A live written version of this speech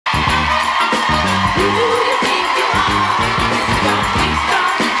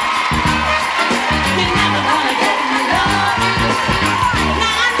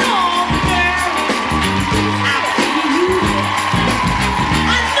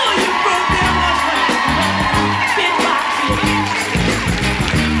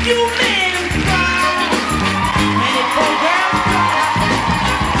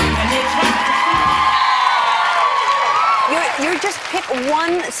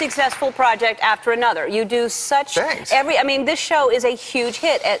one successful project after another. You do such... Thanks. I mean, this show is a huge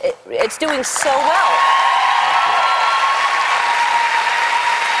hit. It's doing so well.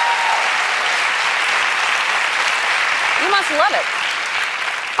 You must love it.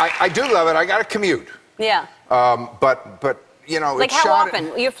 I do love it. I got to commute. Yeah. But you know, like it's how shot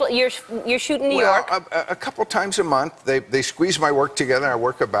often? You're shooting New York? A couple times a month. They squeeze my work together. I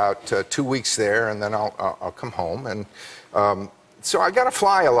work about 2 weeks there, and then I'll come home. And so I got to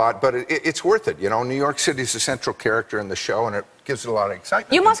fly a lot, but it's worth it. You know, New York City is the central character in the show, and it gives it a lot of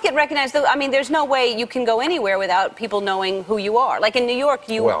excitement. You must get recognized, though. I mean, there's no way you can go anywhere without people knowing who you are. Like in New York,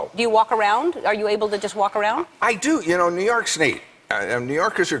 do you walk around? Are you able to just walk around? I do. You know, New York's neat. New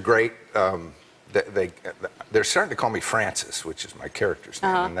Yorkers are great. They're starting to call me Francis, which is my character's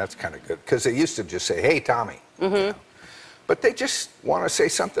name, and that's kind of good because they used to just say, "Hey, Tommy," you know? But they just want to say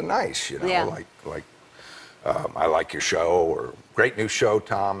something nice, you know, like "I like your show" or "Great new show,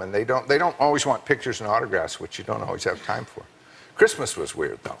 Tom," and they don't always want pictures and autographs, which you don't always have time for. Christmas was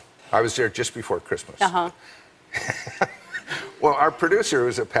weird though. I was there just before Christmas. Well, our producer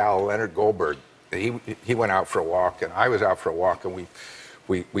was a pal, Leonard Goldberg. He went out for a walk, and I was out for a walk, and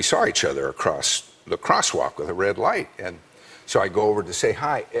we saw each other across the crosswalk with a red light. And so I go over to say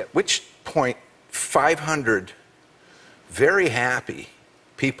hi, at which point 500 very happy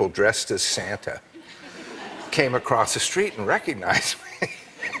people dressed as Santa came across the street and recognized me.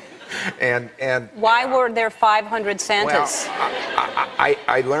 and why were there 500 Santas? Well,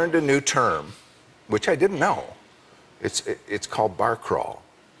 I learned a new term, which I didn't know. It's called bar crawl.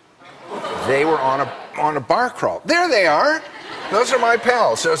 They were on a bar crawl. There they are. Those are my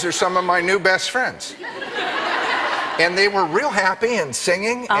pals. Those are some of my new best friends. And they were real happy and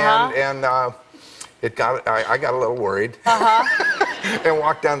singing, and I got a little worried and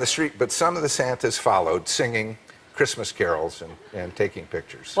walked down the street. But some of the Santas followed, singing Christmas carols and taking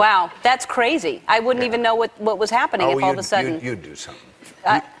pictures. Wow, that's crazy. I wouldn't even know what was happening if all of a sudden... You'd do something.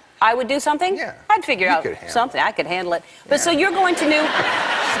 I would do something? Yeah. I'd figure out something. I could handle it. But so you're going to New...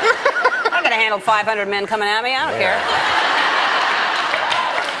 I'm going to handle 500 men coming at me. I don't care.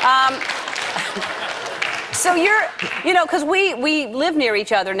 So you're, you know, because we live near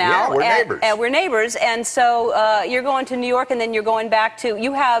each other now. Yeah, we're neighbors. We're neighbors, and so you're going to New York, and then you're going back to...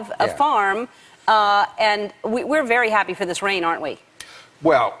 You have a farm, and we're very happy for this rain, aren't we?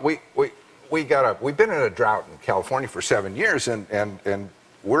 Well, we've been in a drought in California for 7 years, and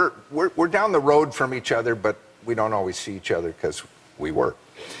we're down the road from each other, but we don't always see each other because we work.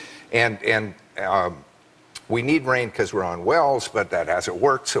 And we need rain because we're on wells, but that hasn't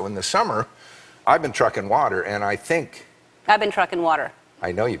worked. So in the summer, I've been trucking water, and I think... I've been trucking water.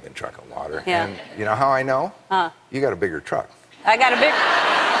 I know you've been trucking water. Yeah. And you know how I know? You got a bigger truck. I got a big...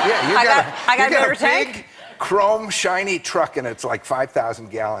 Yeah, I got a bigger big, tank? chrome, shiny truck, and it's like 5,000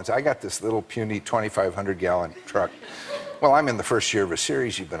 gallons. I got this little puny 2,500-gallon truck. Well, I'm in the first year of a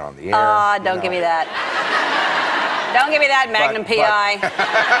series. You've been on the air. Don't give me that. Don't give me that, Magnum PI.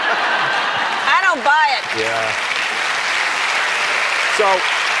 I don't buy it. Yeah. So,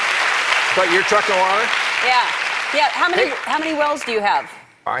 but you're trucking water? Yeah. Yeah. How many wells do you have?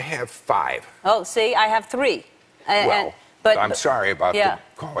 I have 5. Oh, see, I have 3. But I'm sorry about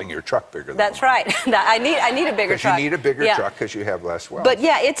calling your truck bigger than That's right. I need a bigger truck. You need a bigger truck because you have less wells. But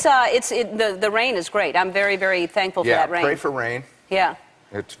yeah, the rain is great. I'm very, very thankful for that rain. Yeah, pray for rain. Yeah.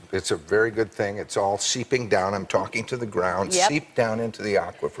 It's a very good thing. It's all seeping down. I'm talking to the ground. Seep down into the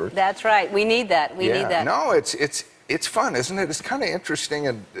aquifer. That's right. We need that. We need that. No, it's fun, isn't it? It's kind of interesting,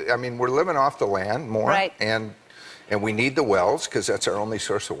 and I mean, we're living off the land more, right? And we need the wells because that's our only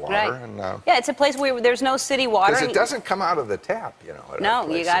source of water. Right. And, yeah, it's a place where there's no city water. Because it doesn't come out of the tap, you know.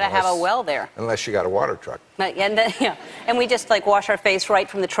 No, you got to have a well there. Unless you got a water truck. And we just like wash our face right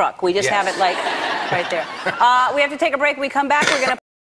from the truck. We just have it like right there. We have to take a break. When we come back, we're going to